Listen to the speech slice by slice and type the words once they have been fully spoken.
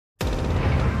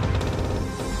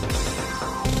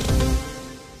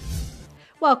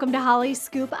Welcome to Holly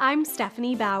Scoop. I'm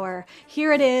Stephanie Bauer.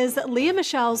 Here it is, Lea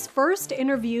Michele's first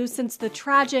interview since the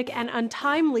tragic and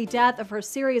untimely death of her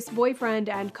serious boyfriend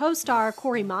and co-star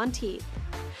Cory Monteith.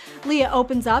 Lea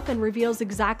opens up and reveals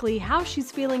exactly how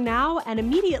she's feeling now and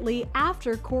immediately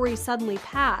after Cory suddenly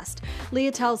passed. Lea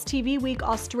tells TV Week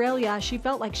Australia she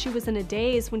felt like she was in a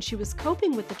daze when she was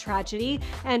coping with the tragedy,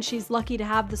 and she's lucky to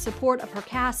have the support of her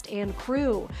cast and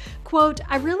crew. Quote,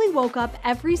 "I really woke up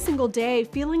every single day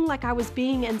feeling like I was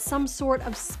being in some sort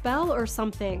of spell or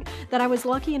something, that I was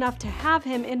lucky enough to have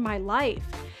him in my life."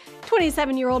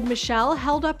 27-year-old Michele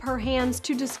held up her hands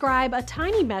to describe a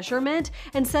tiny measurement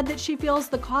and said that she feels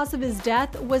the cause of his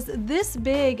death was this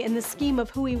big in the scheme of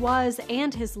who he was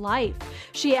and his life.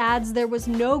 She adds, "There was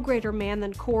no greater man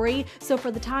than Cory, so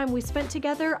for the time we spent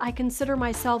together, I consider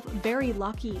myself very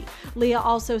lucky." Lea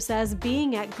also says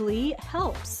being at Glee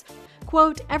helps.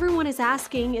 Quote, "Everyone is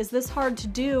asking, is this hard to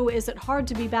do? Is it hard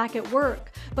to be back at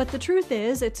work? But the truth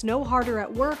is, it's no harder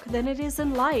at work than it is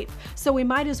in life. So we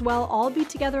might as well all be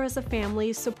together as a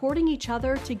family, supporting each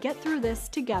other to get through this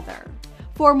together."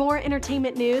 For more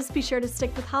entertainment news, be sure to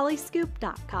stick with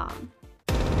hollyscoop.com.